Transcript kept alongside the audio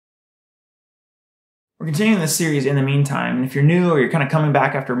We're continuing this series in the meantime, and if you're new or you're kind of coming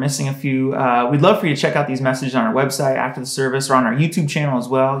back after missing a few, we'd love for you to check out these messages on our website after the service or on our YouTube channel as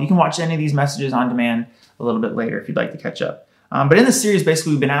well. You can watch any of these messages on demand a little bit later if you'd like to catch up. But in this series,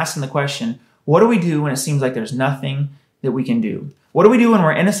 basically, we've been asking the question, what do we do when it seems like there's nothing that we can do? What do we do when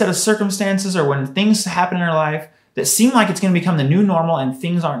we're in a set of circumstances or when things happen in our life that seem like it's going to become the new normal and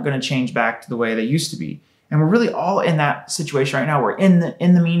things aren't going to change back to the way they used to be? And we're really all in that situation right now. We're in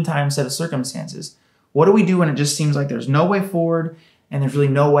the meantime set of circumstances. What do we do when it just seems like there's no way forward and there's really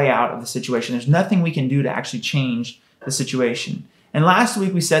no way out of the situation? There's nothing we can do to actually change the situation. And last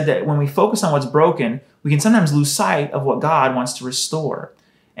week we said that when we focus on what's broken, we can sometimes lose sight of what God wants to restore.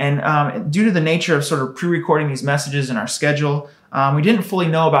 And due to the nature of sort of pre-recording these messages in our schedule, we didn't fully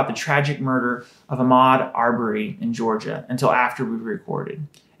know about the tragic murder of Ahmaud Arbery in Georgia until after we recorded.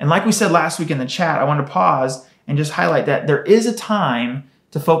 And like we said last week in the chat, I wanted to pause and just highlight that there is a time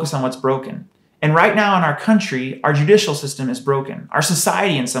to focus on what's broken. And right now in our country, our judicial system is broken. Our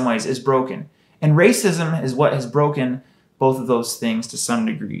society in some ways is broken. And racism is what has broken both of those things to some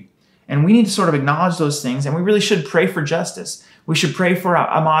degree. And we need to sort of acknowledge those things, and we really should pray for justice. We should pray for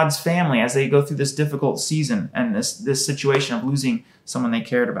Ahmaud's family as they go through this difficult season and this situation of losing someone they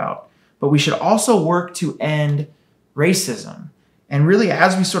cared about. But we should also work to end racism. And really,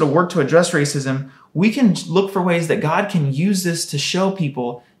 as we sort of work to address racism, we can look for ways that God can use this to show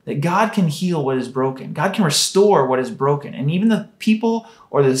people that God can heal what is broken. God can restore what is broken. And even the people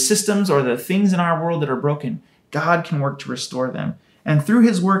or the systems or the things in our world that are broken, God can work to restore them. And through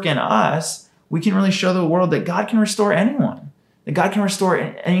his work in us, we can really show the world that God can restore anyone. That God can restore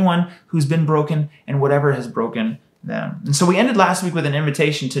anyone who's been broken and whatever has broken them. And so we ended last week with an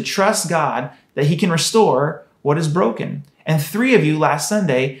invitation to trust God that he can restore what is broken. And 3 of you last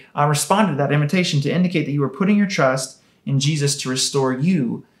Sunday responded to that invitation to indicate that you were putting your trust in Jesus to restore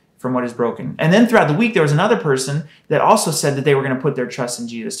you from what is broken. And then throughout the week, there was another person that also said that they were going to put their trust in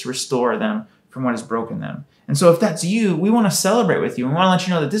Jesus to restore them from what has broken them. And so if that's you, we want to celebrate with you. We want to let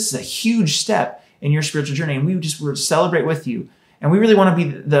you know that this is a huge step in your spiritual journey. And we would celebrate with you. And we really want to be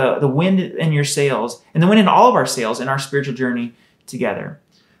the wind in your sails and the wind in all of our sails in our spiritual journey together.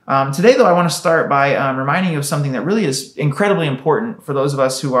 Today, though, I want to start by reminding you of something that really is incredibly important for those of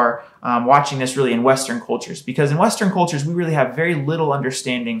us who are watching this really in Western cultures. Because in Western cultures, we really have very little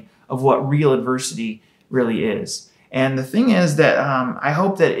understanding of what real adversity really is. And the thing is that I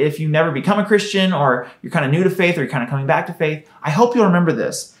hope that if you never become a Christian or you're kind of new to faith or you're kind of coming back to faith, I hope you'll remember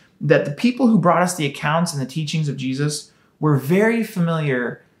this, that the people who brought us the accounts and the teachings of Jesus were very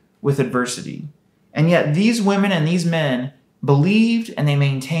familiar with adversity. And yet these women and these men believed and they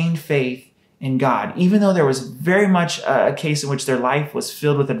maintained faith in God, even though there was very much a case in which their life was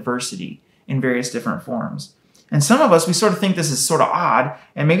filled with adversity in various different forms. And some of us, we sort of think this is sort of odd,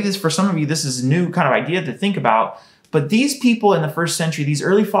 and maybe this for some of you, this is a new kind of idea to think about, but these people in the first century, these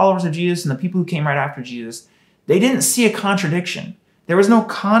early followers of Jesus and the people who came right after Jesus, they didn't see a contradiction. There was no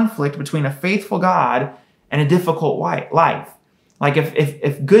conflict between a faithful God and a difficult life. Like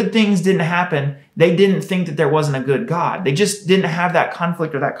if good things didn't happen, they didn't think that there wasn't a good God. They just didn't have that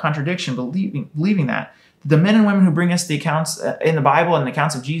conflict or that contradiction, believing that. The men and women who bring us the accounts in the Bible and the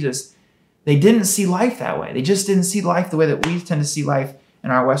accounts of Jesus, they didn't see life that way. They just didn't see life the way that we tend to see life in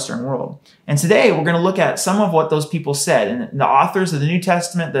our Western world. And today we're going to look at some of what those people said. And the authors of the New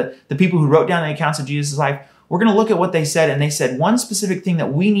Testament, the people who wrote down the accounts of Jesus' life, we're going to look at what they said. And they said one specific thing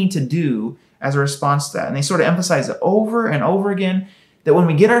that we need to do as a response to that. And they sort of emphasize it over and over again, that when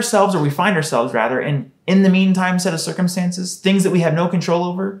we get ourselves, or we find ourselves rather, in the meantime set of circumstances, things that we have no control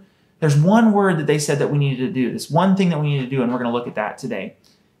over, there's one word that they said that we needed to do, this one thing that we need to do, and we're going to look at that today.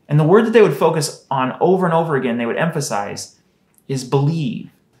 And the word that they would focus on over and over again, they would emphasize, is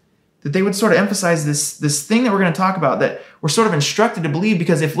believe. That they would sort of emphasize this thing that we're going to talk about, that we're sort of instructed to believe,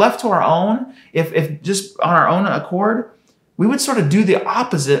 because if left to our own, if just on our own accord, we would sort of do the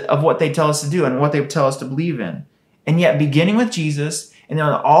opposite of what they tell us to do and what they tell us to believe in. And yet, beginning with Jesus, and then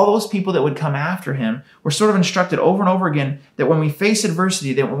all those people that would come after him, we're sort of instructed over and over again that when we face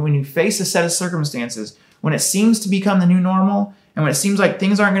adversity, that when we face a set of circumstances, when it seems to become the new normal, and when it seems like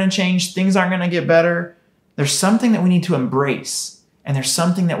things aren't going to change, things aren't going to get better, there's something that we need to embrace, and there's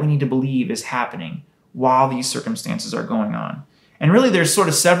something that we need to believe is happening while these circumstances are going on. And really, there's sort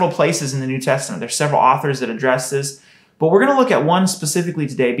of several places in the New Testament. There's several authors that address this, but we're going to look at one specifically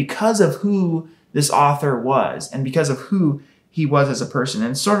today because of who this author was and because of who he was as a person.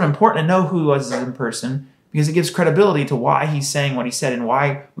 And it's sort of important to know who he was as a person because it gives credibility to why he's saying what he said and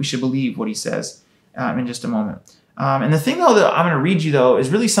why we should believe what he says in just a moment. And the thing, though, that I'm going to read you, though, is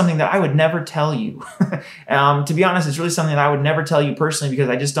really something that I would never tell you. To be honest, it's really something that I would never tell you personally because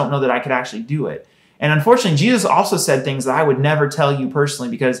I just don't know that I could actually do it. And unfortunately, Jesus also said things that I would never tell you personally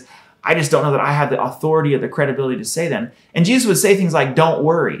because I just don't know that I have the authority or the credibility to say them. And Jesus would say things like, don't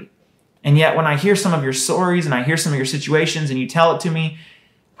worry. And yet when I hear some of your stories and I hear some of your situations and you tell it to me,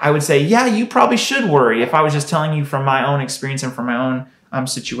 I would say, yeah, you probably should worry if I was just telling you from my own experience and from my own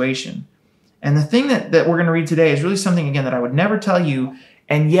situation. And the thing that we're going to read today is really something, again, that I would never tell you.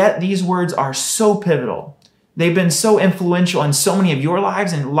 And yet these words are so pivotal. They've been so influential in so many of your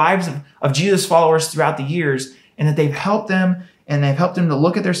lives and lives of Jesus followers throughout the years, and that they've helped them, and they've helped them to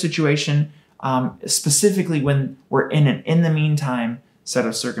look at their situation, specifically when we're in an in the meantime set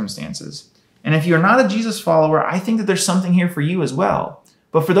of circumstances. And if you're not a Jesus follower, I think that there's something here for you as well.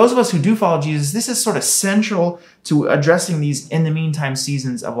 But for those of us who do follow Jesus, this is sort of central to addressing these in the meantime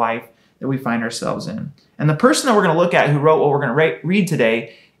seasons of life that we find ourselves in. And the person that we're going to look at who wrote what we're going to read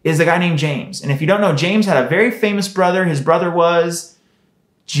today is a guy named James. And if you don't know, James had a very famous brother. His brother was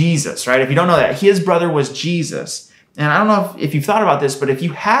Jesus, right? If you don't know that, his brother was Jesus. And I don't know if you've thought about this, but if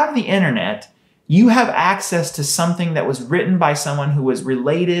you have the internet, you have access to something that was written by someone who was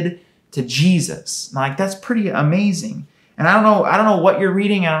related to Jesus. Like, that's pretty amazing. And I don't know what you're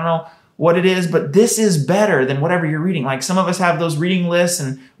reading. I don't know what it is, but this is better than whatever you're reading. Like, some of us have those reading lists,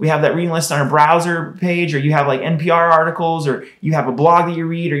 and we have that reading list on our browser page, or you have like NPR articles, or you have a blog that you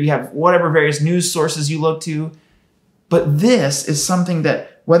read, or you have whatever various news sources you look to. But this is something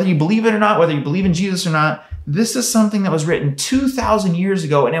that, whether you believe it or not, whether you believe in Jesus or not, this is something that was written 2,000 years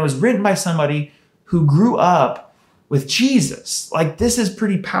ago, and it was written by somebody who grew up with Jesus. Like, this is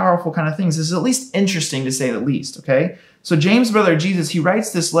pretty powerful kind of things. This is at least interesting, to say the least, okay? So James, brother of Jesus, he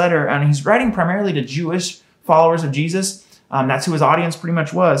writes this letter, and he's writing primarily to Jewish followers of Jesus. That's who his audience pretty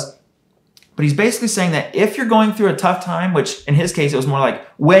much was. But he's basically saying that if you're going through a tough time, which in his case, it was more like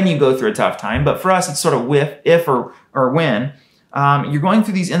when you go through a tough time, but for us, it's sort of if or when, you're going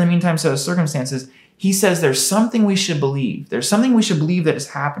through these in the meantime set of circumstances, he says there's something we should believe. There's something we should believe that is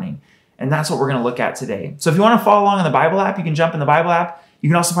happening. And that's what we're going to look at today. So if you want to follow along in the Bible app, you can jump in the Bible app. You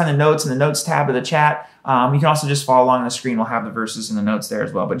can also find the notes in the notes tab of the chat. You can also just follow along on the screen. We'll have the verses and the notes there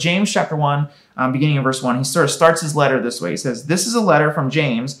as well. But James chapter 1, beginning in verse 1, he sort of starts his letter this way. He says, "This is a letter from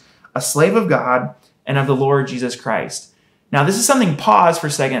James, a slave of God and of the Lord Jesus Christ." Now, this is something, pause for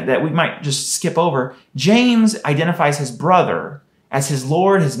a second, that we might just skip over. James identifies his brother as his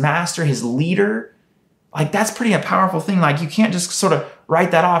Lord, his master, his leader. Like, that's pretty a powerful thing. Like, you can't just sort of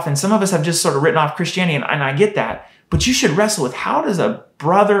write that off. And some of us have just sort of written off Christianity, and I get that. But you should wrestle with, how does a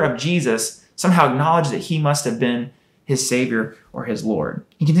brother of Jesus somehow acknowledge that he must have been his Savior or his Lord?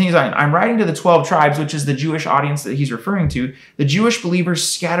 He continues on, "I'm writing to the 12 tribes, which is the Jewish audience that he's referring to, the Jewish believers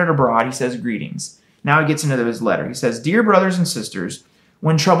scattered abroad," he says, "greetings." Now he gets into his letter. He says, "Dear brothers and sisters,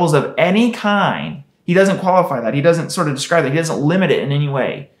 when troubles of any kind," he doesn't qualify that. He doesn't sort of describe that. He doesn't limit it in any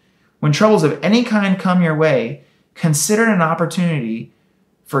way. "When troubles of any kind come your way, consider it an opportunity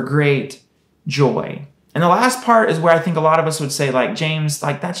for great joy." And the last part is where I think a lot of us would say, like, James,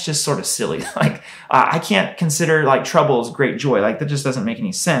 like, that's just sort of silly. Like, I can't consider like troubles great joy. Like, that just doesn't make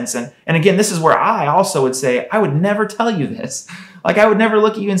any sense. And again, this is where I also would say, I would never tell you this. Like, I would never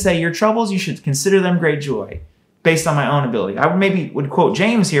look at you and say, your troubles, you should consider them great joy based on my own ability. I would quote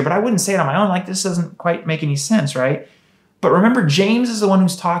James here, but I wouldn't say it on my own. Like, this doesn't quite make any sense, right? But remember, James is the one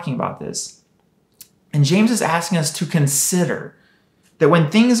who's talking about this. And James is asking us to consider that when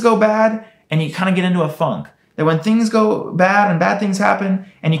things go bad, and you kind of get into a funk, that when things go bad and bad things happen,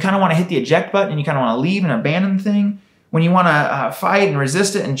 and you kind of want to hit the eject button and you kind of want to leave and abandon the thing, when you want to fight and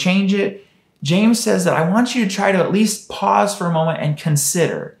resist it and change it, James says that I want you to try to at least pause for a moment and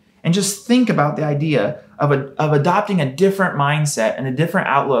consider and just think about the idea of adopting a different mindset and a different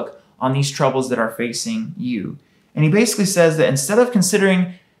outlook on these troubles that are facing you. And he basically says that instead of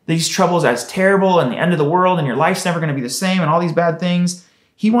considering these troubles as terrible and the end of the world and your life's never going to be the same and all these bad things,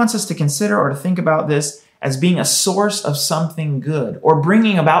 he wants us to consider or to think about this as being a source of something good, or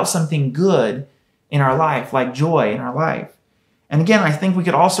bringing about something good in our life, like joy in our life. And again, I think we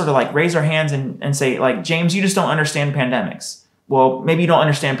could all sort of like raise our hands and say, like, James, you just don't understand pandemics. Well, maybe you don't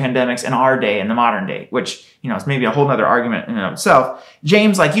understand pandemics in our day, in the modern day, which, is maybe a whole nother argument in and of itself.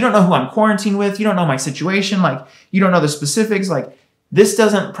 James, like, you don't know who I'm quarantined with. You don't know my situation. Like, you don't know the specifics. Like, this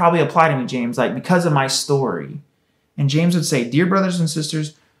doesn't probably apply to me, James, like, because of my story. And James would say, dear brothers and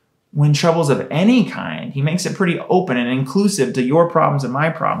sisters, when troubles of any kind, he makes it pretty open and inclusive to your problems and my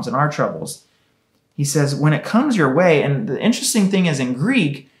problems and our troubles. He says, when it comes your way, and the interesting thing is in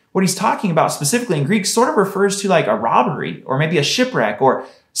Greek, what he's talking about specifically in Greek sort of refers to like a robbery or maybe a shipwreck or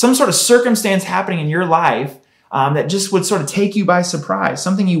some sort of circumstance happening in your life that just would sort of take you by surprise,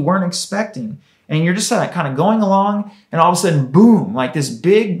 something you weren't expecting. And you're just kind of going along and all of a sudden, boom, like this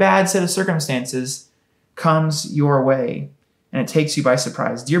big bad set of circumstances comes your way and it takes you by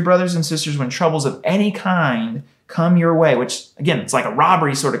surprise. Dear brothers and sisters, when troubles of any kind come your way, which again, it's like a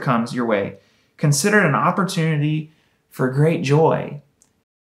robbery sort of comes your way, consider it an opportunity for great joy.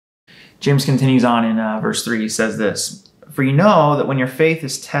 James continues on in verse 3. He says this, for you know that when your faith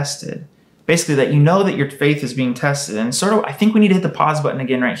is tested, basically that you know that your faith is being tested. And sort of, I think we need to hit the pause button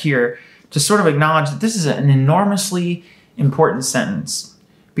again right here to sort of acknowledge that this is an enormously important sentence.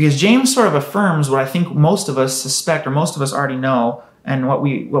 Because James sort of affirms what I think most of us suspect, or most of us already know, and what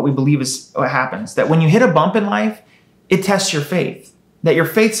we believe is what happens. That when you hit a bump in life, it tests your faith. That your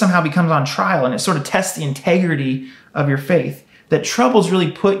faith somehow becomes on trial, and it sort of tests the integrity of your faith. That troubles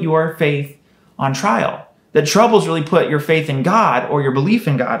really put your faith on trial. That troubles really put your faith in God or your belief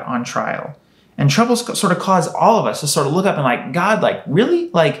in God on trial. And troubles sort of cause all of us to sort of look up and like, God, like, really?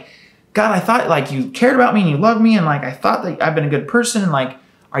 Like, God, I thought like you cared about me and you loved me, and like I thought that I've been a good person, and like,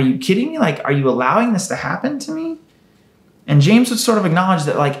 are you kidding me? Like, are you allowing this to happen to me? And James would sort of acknowledge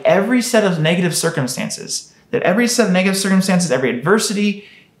that like every set of negative circumstances, every adversity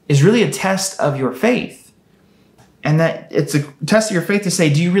is really a test of your faith. And that it's a test of your faith to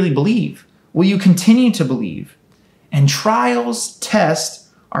say, do you really believe? Will you continue to believe? And trials test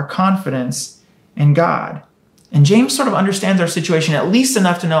our confidence in God. And James sort of understands our situation at least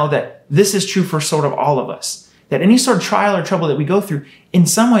enough to know that this is true for sort of all of us. That any sort of trial or trouble that we go through in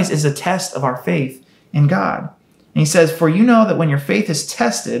some ways is a test of our faith in God. And he says, for you know that when your faith is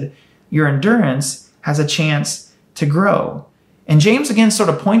tested, your endurance has a chance to grow. And James again sort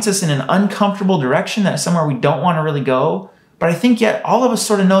of points us in an uncomfortable direction, that somewhere we don't want to really go. But I think yet all of us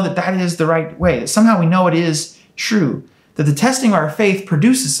sort of know that that is the right way. That somehow we know it is true. That the testing of our faith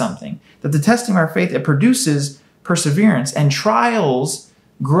produces something. That the testing of our faith, it produces perseverance. And trials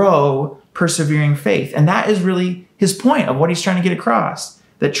grow persevering faith. And that is really his point of what he's trying to get across.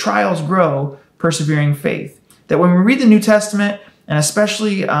 That trials grow persevering faith. That when we read the New Testament, and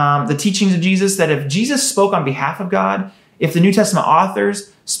especially the teachings of Jesus, that if Jesus spoke on behalf of God, if the New Testament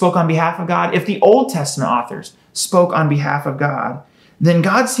authors spoke on behalf of God, if the Old Testament authors spoke on behalf of God, then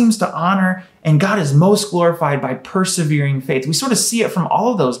God seems to honor, and God is most glorified by persevering faith. We sort of see it from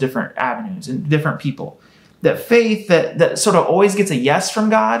all of those different avenues and different people. That faith that sort of always gets a yes from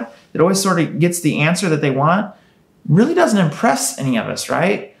God, that always sort of gets the answer that they want, really doesn't impress any of us,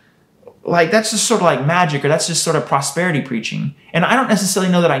 right? Like that's just sort of like magic, or that's just sort of prosperity preaching. And I don't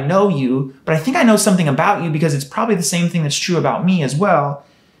necessarily know that I know you, but I think I know something about you because it's probably the same thing that's true about me as well.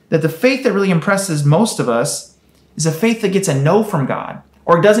 That the faith that really impresses most of us is a faith that gets a no from God,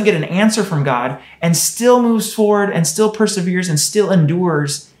 or doesn't get an answer from God, and still moves forward and still perseveres and still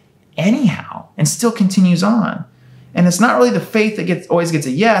endures anyhow and still continues on. And it's not really the faith that always gets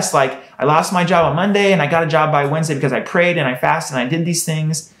a yes, like I lost my job on Monday and I got a job by Wednesday because I prayed and I fasted and I did these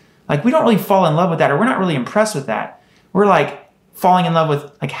things. Like we don't really fall in love with that, or we're not really impressed with that. We're like falling in love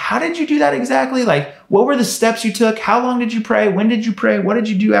with like, how did you do that exactly? Like what were the steps you took? How long did you pray? When did you pray? What did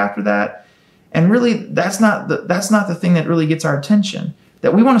you do after that? And really that's not the thing that really gets our attention.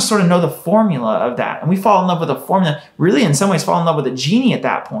 That we want to sort of know the formula of that. And we fall in love with a formula, really in some ways fall in love with a genie at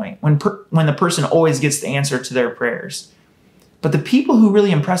that point, when the person always gets the answer to their prayers. But the people who really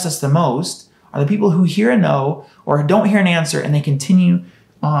impress us the most are the people who hear a no or don't hear an answer, and they continue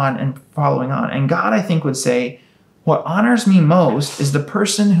on and following on. And God, I think, would say, what honors me most is the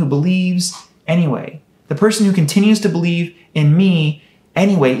person who believes anyway. The person who continues to believe in me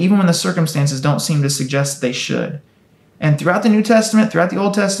anyway, even when the circumstances don't seem to suggest that they should. And throughout the New Testament, throughout the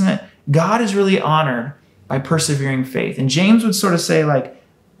Old Testament, God is really honored by persevering faith. And James would sort of say, like,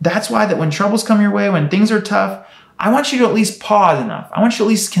 that's why that when troubles come your way, when things are tough, I want you to at least pause enough. I want you to at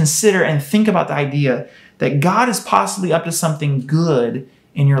least consider and think about the idea that God is possibly up to something good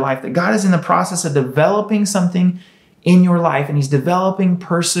in your life, that God is in the process of developing something in your life, and he's developing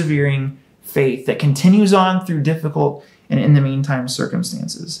persevering faith that continues on through difficult and in the meantime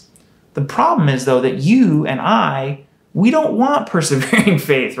circumstances. The problem is, though, that you and I, we don't want persevering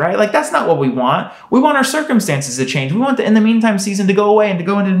faith, right? Like that's not what we want. We want our circumstances to change. We want the in the meantime season to go away and to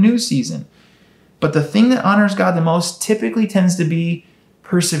go into a new season. But the thing that honors God the most typically tends to be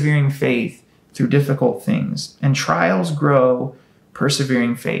persevering faith through difficult things. And trials grow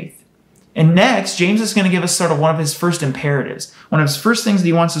persevering faith. And next, James is going to give us sort of one of his first imperatives. One of his first things that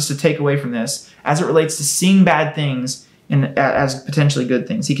he wants us to take away from this as it relates to seeing bad things as potentially good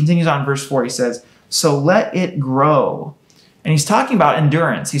things. He continues on in verse 4. He says, so let it grow. And he's talking about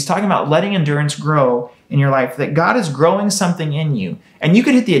endurance. He's talking about letting endurance grow in your life, that God is growing something in you. And you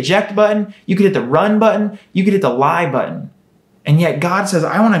could hit the eject button, you could hit the run button, you could hit the lie button. And yet God says,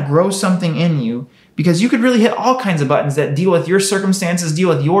 I want to grow something in you, because you could really hit all kinds of buttons that deal with your circumstances, deal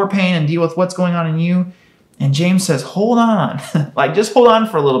with your pain, and deal with what's going on in you. And James says, hold on. Like, just hold on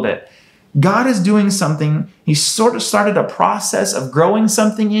for a little bit. God is doing something. He sort of started a process of growing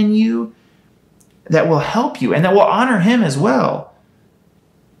something in you that will help you and that will honor him as well.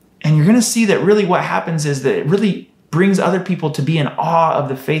 And you're going to see that really what happens is that it really brings other people to be in awe of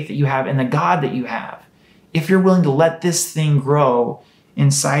the faith that you have and the God that you have, if you're willing to let this thing grow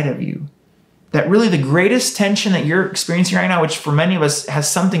inside of you. That really the greatest tension that you're experiencing right now, which for many of us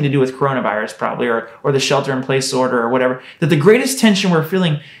has something to do with coronavirus probably, or the shelter-in-place order or whatever, that the greatest tension we're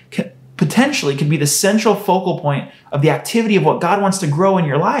feeling potentially could be the central focal point of the activity of what God wants to grow in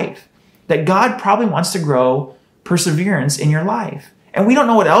your life. That God probably wants to grow perseverance in your life. And we don't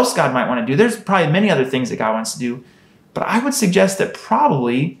know what else God might want to do. There's probably many other things that God wants to do. But I would suggest that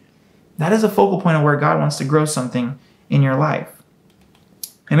probably that is a focal point of where God wants to grow something in your life.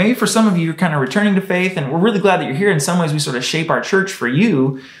 And maybe for some of you, you're kind of returning to faith, and we're really glad that you're here. In some ways, we sort of shape our church for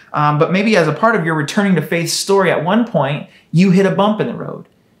you. But maybe as a part of your returning to faith story, at one point, you hit a bump in the road.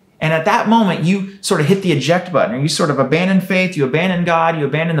 And at that moment, you sort of hit the eject button, or you sort of abandon faith, you abandon God, you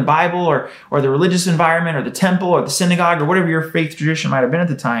abandon the Bible, or the religious environment, or the temple, or the synagogue, or whatever your faith tradition might have been at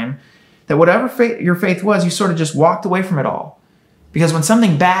the time. That whatever your faith was, you sort of just walked away from it all. Because when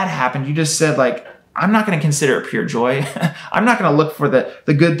something bad happened, you just said, like, I'm not going to consider it pure joy. I'm not going to look for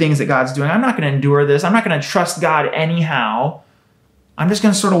the good things that God's doing. I'm not going to endure this. I'm not going to trust God anyhow. I'm just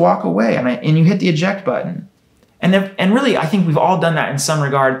going to sort of walk away. And you hit the eject button. And really, I think we've all done that in some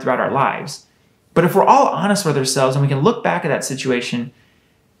regard throughout our lives. But if we're all honest with ourselves and we can look back at that situation,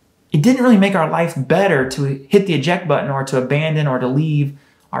 it didn't really make our life better to hit the eject button or to abandon or to leave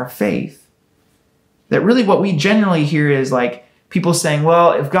our faith. That really what we generally hear is like people saying,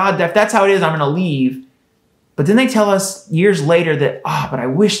 well, if that's how it is, I'm going to leave. But then they tell us years later that, but I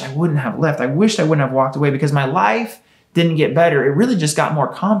wish I wouldn't have left. I wished I wouldn't have walked away because my life didn't get better. It really just got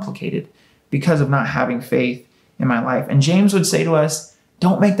more complicated because of not having faith in my life. And James would say to us,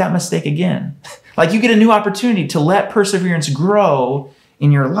 don't make that mistake again. Like, you get a new opportunity to let perseverance grow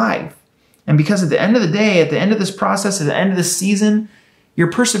in your life. And because at the end of the day, at the end of this process, at the end of this season, your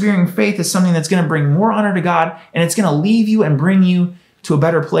persevering faith is something that's going to bring more honor to God, and it's going to leave you and bring you to a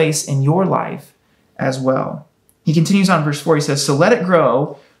better place in your life as well. He continues on verse 4. He says, so let it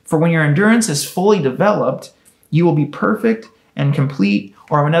grow, for when your endurance is fully developed, you will be perfect and complete,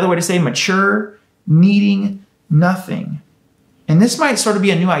 or another way to say mature, needing nothing. And this might sort of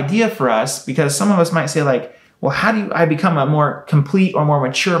be a new idea for us, because some of us might say, like, well, how do I become a more complete or more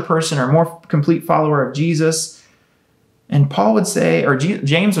mature person or more complete follower of Jesus? And Paul would say, or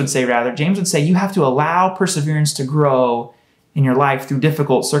James would say, you have to allow perseverance to grow in your life through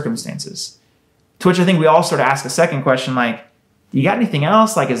difficult circumstances. To which I think we all sort of ask a second question, like, do you got anything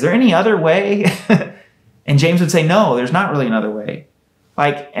else? Like, is there any other way? And James would say, no, there's not really another way.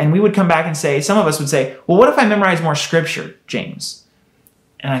 Like, and we would come back and say, some of us would say, well, what if I memorize more scripture, James?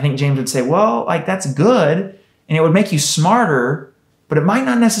 And I think James would say, well, like, that's good, and it would make you smarter, but it might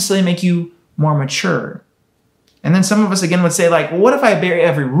not necessarily make you more mature. And then some of us again would say, like, well, what if I obey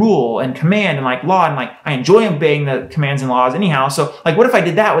every rule and command and like law, and like I enjoy obeying the commands and laws anyhow, so like what if I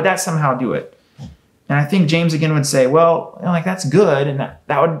did that? Would that somehow do it? And I think James again would say, well, like, that's good, and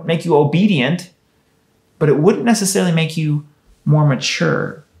that would make you obedient, but it wouldn't necessarily make you more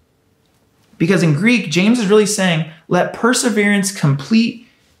mature. Because in Greek, James is really saying, let perseverance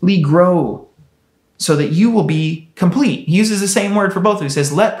completely grow so that you will be complete. He uses the same word for both of them. He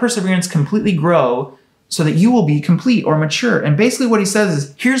says, let perseverance completely grow so that you will be complete or mature. And basically what he says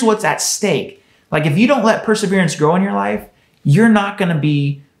is, here's what's at stake. Like, if you don't let perseverance grow in your life, you're not going to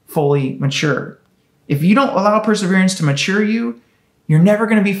be fully mature. If you don't allow perseverance to mature you, you're never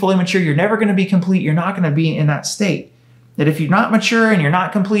going to be fully mature. You're never going to be complete. You're not going to be in that state. That if you're not mature and you're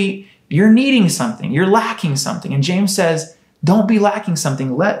not complete, you're needing something. You're lacking something. And James says, don't be lacking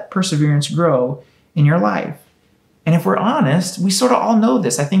something. Let perseverance grow in your life. And if we're honest, we sort of all know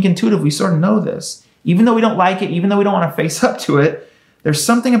this. I think intuitively, we sort of know this. Even though we don't like it, even though we don't want to face up to it, there's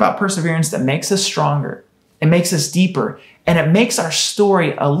something about perseverance that makes us stronger. It makes us deeper. And it makes our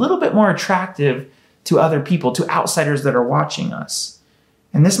story a little bit more attractive to other people, to outsiders that are watching us.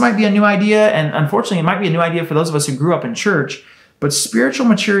 And this might be a new idea, and unfortunately, it might be a new idea for those of us who grew up in church, but spiritual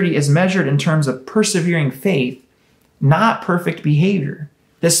maturity is measured in terms of persevering faith, not perfect behavior.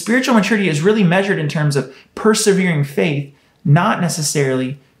 The spiritual maturity is really measured in terms of persevering faith, not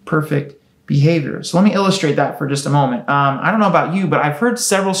necessarily perfect behavior. So let me illustrate that for just a moment. I don't know about you, but I've heard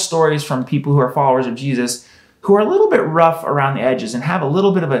several stories from people who are followers of Jesus who are a little bit rough around the edges and have a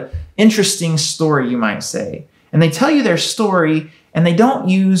little bit of an interesting story, you might say. And they tell you their story, and they don't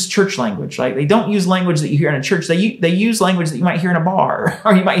use church language. Like, they don't use language that you hear in a church. They use language that you might hear in a bar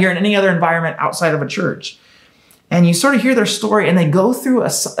or you might hear in any other environment outside of a church. And you sort of hear their story, and they go through a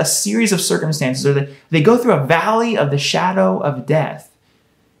series of circumstances, or they go through a valley of the shadow of death.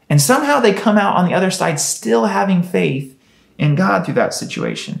 And somehow they come out on the other side still having faith in God through that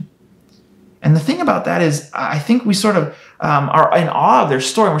situation. And the thing about that is, I think we sort of are in awe of their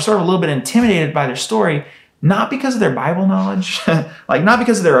story. We're sort of a little bit intimidated by their story, not because of their Bible knowledge, like not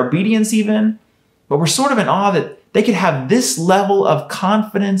because of their obedience even, but we're sort of in awe that they could have this level of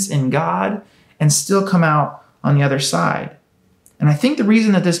confidence in God and still come out on the other side. And I think the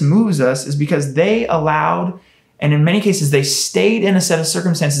reason that this moves us is because they allowed, and in many cases, they stayed in a set of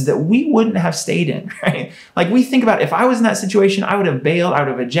circumstances that we wouldn't have stayed in, right? Like we think about, if I was in that situation, I would have bailed, I would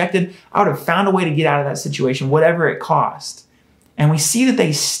have ejected, I would have found a way to get out of that situation, whatever it cost. And we see that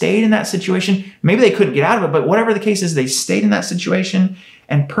they stayed in that situation. Maybe they couldn't get out of it, but whatever the case is, they stayed in that situation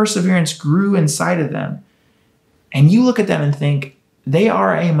and perseverance grew inside of them. And you look at them and think, they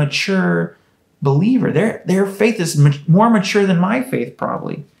are a mature believer. Their faith is more mature than my faith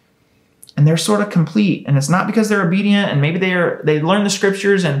probably. And they're sort of complete. And it's not because they're obedient and maybe they learn the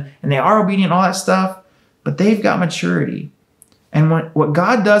scriptures and they are obedient, all that stuff, but they've got maturity. And what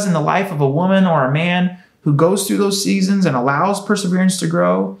God does in the life of a woman or a man who goes through those seasons and allows perseverance to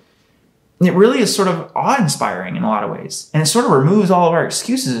grow, it really is sort of awe-inspiring in a lot of ways. And it sort of removes all of our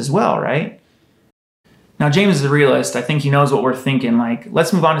excuses as well, right? Now, James is a realist. I think he knows what we're thinking. Like,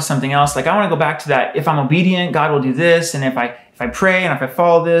 let's move on to something else. Like, I want to go back to that. If I'm obedient, God will do this. And if I pray and if I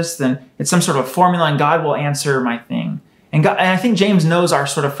follow this, then it's some sort of formula and God will answer my thing. And I think James knows our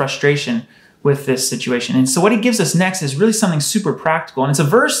sort of frustration with this situation. And so what he gives us next is really something super practical. And it's a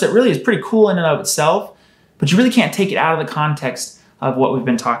verse that really is pretty cool in and of itself, but you really can't take it out of the context of what we've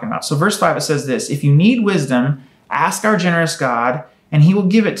been talking about. So verse 5, it says this: if you need wisdom, ask our generous God, and he will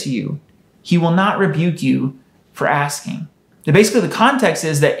give it to you. He will not rebuke you for asking. Basically, the context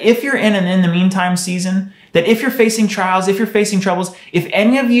is that if you're in an in the meantime season, that if you're facing trials, if you're facing troubles, if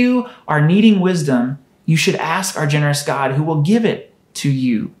any of you are needing wisdom, you should ask our generous God who will give it to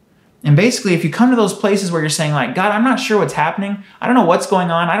you. And basically, if you come to those places where you're saying like, God, I'm not sure what's happening. I don't know what's going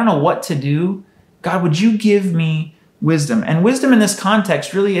on. I don't know what to do. God, would you give me wisdom? And wisdom in this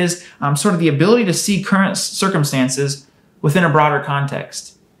context really is sort of the ability to see current circumstances within a broader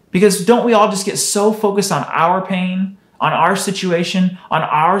context. Because don't we all just get so focused on our pain, on our situation, on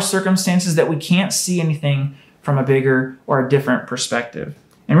our circumstances that we can't see anything from a bigger or a different perspective?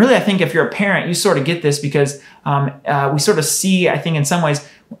 And really, I think if you're a parent, you sort of get this because we sort of see, I think in some ways,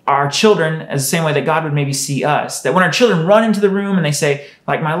 our children as the same way that God would maybe see us. That when our children run into the room and they say,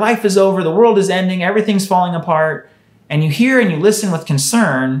 like, my life is over, the world is ending, everything's falling apart, and you hear and you listen with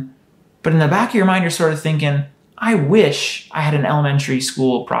concern, but in the back of your mind, you're sort of thinking, I wish I had an elementary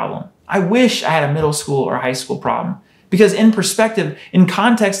school problem. I wish I had a middle school or high school problem. Because in perspective, in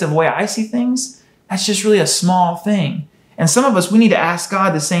context of the way I see things, that's just really a small thing. And some of us, we need to ask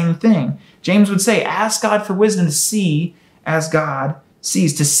God the same thing. James would say, ask God for wisdom to see as God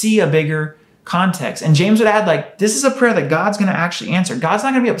sees, to see a bigger context. And James would add, like, this is a prayer that God's going to actually answer. God's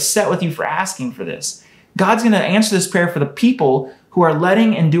not going to be upset with you for asking for this. God's going to answer this prayer for the people who are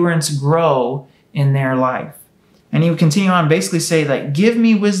letting endurance grow in their life. And he would continue on, basically say, like, give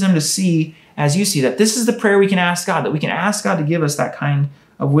me wisdom to see as you see. That this is the prayer we can ask God, that we can ask God to give us that kind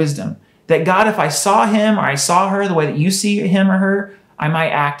of wisdom. That God, if I saw him or I saw her the way that you see him or her, I might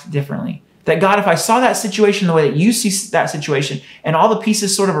act differently. That God, if I saw that situation the way that you see that situation and all the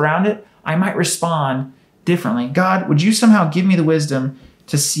pieces sort of around it, I might respond differently. God, would you somehow give me the wisdom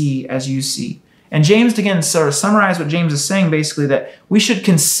to see as you see? And James, again, sort of summarize what James is saying, basically, that we should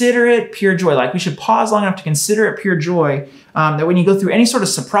consider it pure joy. Like, we should pause long enough to consider it pure joy. That when you go through any sort of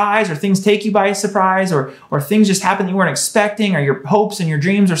surprise or things take you by surprise or things just happen that you weren't expecting or your hopes and your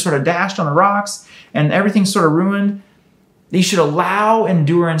dreams are sort of dashed on the rocks and everything's sort of ruined, you should allow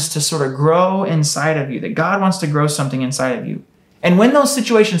endurance to sort of grow inside of you, that God wants to grow something inside of you. And when those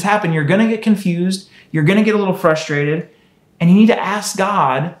situations happen, you're going to get confused, you're going to get a little frustrated, and you need to ask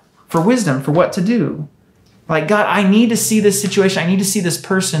God for wisdom for what to do. Like, God, I need to see this situation. I need to see this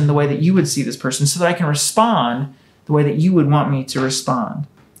person the way that you would see this person so that I can respond the way that you would want me to respond.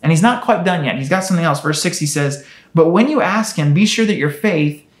 And he's not quite done yet. He's got something else. Verse 6, he says, but when you ask him, be sure that your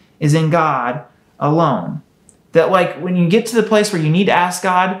faith is in God alone. That, like, when you get to the place where you need to ask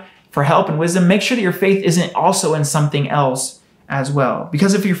God for help and wisdom, make sure that your faith isn't also in something else as well.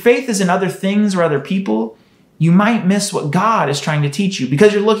 Because if your faith is in other things or other people, you might miss what God is trying to teach you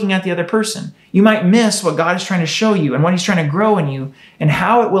because you're looking at the other person. You might miss what God is trying to show you and what he's trying to grow in you and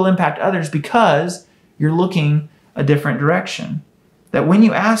how it will impact others because you're looking a different direction. That when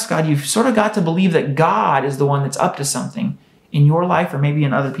you ask God, you've sort of got to believe that God is the one that's up to something in your life or maybe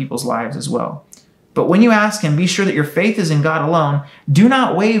in other people's lives as well. But when you ask him, be sure that your faith is in God alone. Do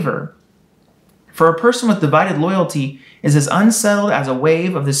not waver. For a person with divided loyalty is as unsettled as a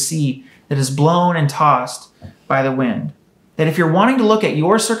wave of the sea that is blown and tossed by the wind. That if you're wanting to look at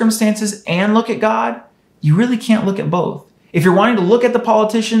your circumstances and look at God, you really can't look at both. If you're wanting to look at the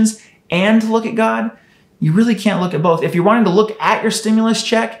politicians and to look at God, you really can't look at both. If you're wanting to look at your stimulus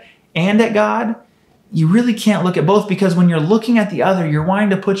check and at God, you really can't look at both, because when you're looking at the other, you're wanting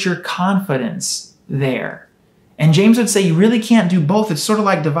to put your confidence there. And James would say you really can't do both. It's sort of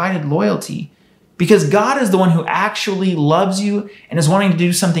like divided loyalty, because God is the one who actually loves you and is wanting to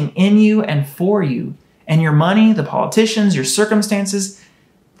do something in you and for you. And your money, the politicians, your circumstances,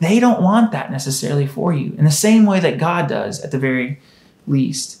 they don't want that necessarily for you, in the same way that God does at the very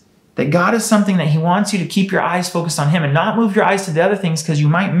least. That God is something that he wants you to keep your eyes focused on him and not move your eyes to the other things, because you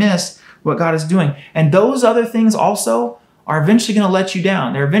might miss what God is doing. And those other things also are eventually going to let you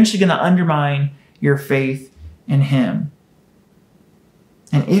down. They're eventually going to undermine your faith in him.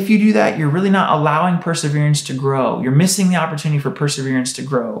 And if you do that, you're really not allowing perseverance to grow. You're missing the opportunity for perseverance to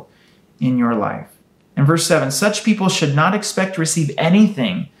grow in your life. In verse 7, such people should not expect to receive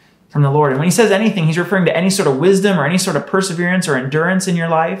anything from the Lord. And when he says anything, he's referring to any sort of wisdom or any sort of perseverance or endurance in your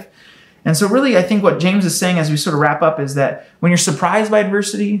life. And so really, I think what James is saying as we sort of wrap up is that when you're surprised by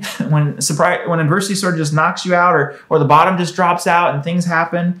adversity, when adversity sort of just knocks you out, or the bottom just drops out and things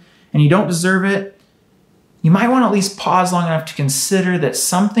happen and you don't deserve it, you might want to at least pause long enough to consider that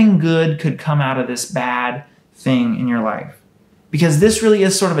something good could come out of this bad thing in your life. Because this really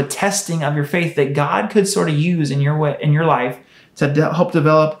is sort of a testing of your faith that God could sort of use in your life to help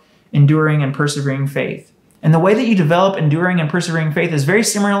develop enduring and persevering faith. And the way that you develop enduring and persevering faith is very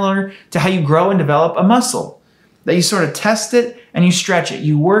similar to how you grow and develop a muscle. That you sort of test it and you stretch it.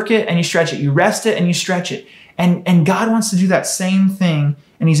 You work it and you stretch it. You rest it and you stretch it. And God wants to do that same thing,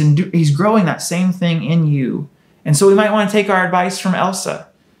 and he's growing that same thing in you. And so we might want to take our advice from Elsa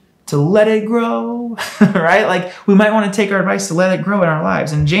to let it grow, right? Like we might want to take our advice to let it grow in our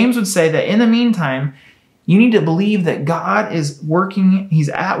lives. And James would say that in the meantime, you need to believe that God is working, he's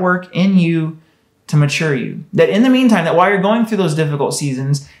at work in you to mature you. That in the meantime, that while you're going through those difficult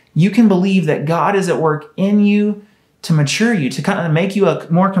seasons, you can believe that God is at work in you to mature you, to kind of make you a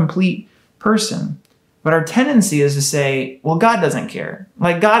more complete person. But our tendency is to say, well, God doesn't care.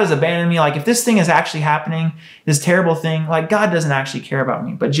 Like God has abandoned me. Like if this thing is actually happening, this terrible thing, like God doesn't actually care about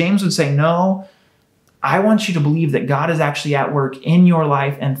me. But James would say, no, I want you to believe that God is actually at work in your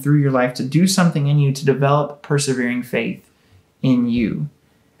life and through your life to do something in you to develop persevering faith in you.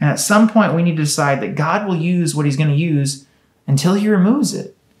 And at some point, we need to decide that God will use what he's going to use until he removes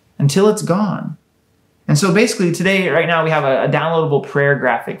it, until it's gone. And so basically today, right now, we have a downloadable prayer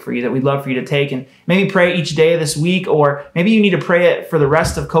graphic for you that we'd love for you to take and maybe pray each day this week, or maybe you need to pray it for the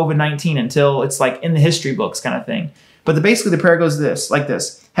rest of COVID-19 until it's like in the history books kind of thing. But basically the prayer goes like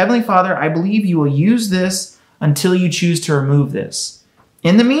this. Heavenly Father, I believe you will use this until you choose to remove this.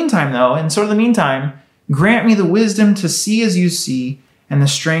 In the meantime, though, grant me the wisdom to see as you see and the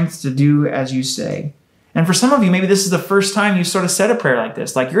strength to do as you say. And for some of you, maybe this is the first time you sort of said a prayer like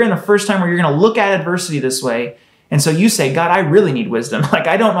this. Like you're in the first time where you're going to look at adversity this way. And so you say, God, I really need wisdom. Like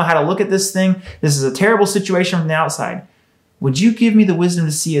I don't know how to look at this thing. This is a terrible situation from the outside. Would you give me the wisdom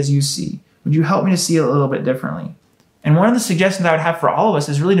to see as you see? Would you help me to see it a little bit differently? And one of the suggestions I would have for all of us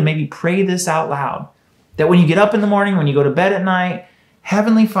is really to maybe pray this out loud. That when you get up in the morning, when you go to bed at night,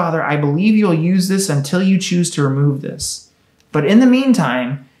 Heavenly Father, I believe you'll use this until you choose to remove this. But in the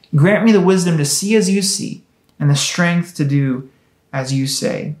meantime, grant me the wisdom to see as you see and the strength to do as you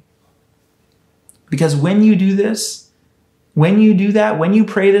say. Because when you do this, when you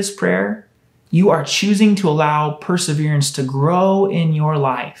pray this prayer, you are choosing to allow perseverance to grow in your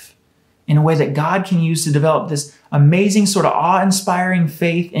life in a way that God can use to develop this amazing sort of awe-inspiring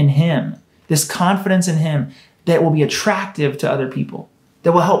faith in him, this confidence in him that will be attractive to other people,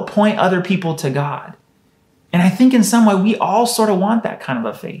 that will help point other people to God. And I think in some way, we all sort of want that kind of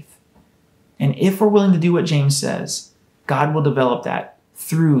a faith. And if we're willing to do what James says, God will develop that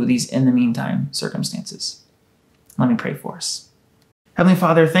through these in the meantime circumstances. Let me pray for us. Heavenly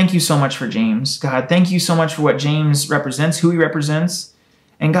Father, thank you so much for James. God, thank you so much for what James represents, who he represents.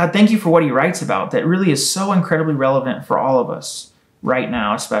 And God, thank you for what he writes about that really is so incredibly relevant for all of us right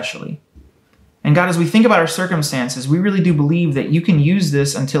now, especially. And God, as we think about our circumstances, we really do believe that you can use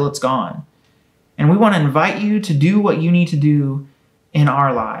this until it's gone. And we want to invite you to do what you need to do in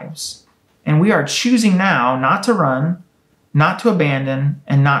our lives. And we are choosing now not to run, not to abandon,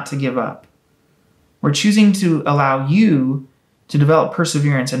 and not to give up. We're choosing to allow you to develop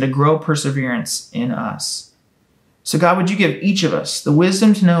perseverance and to grow perseverance in us. So God, would you give each of us the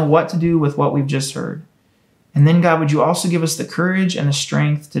wisdom to know what to do with what we've just heard? And then God, would you also give us the courage and the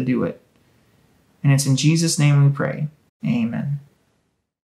strength to do it? And it's in Jesus' name we pray. Amen.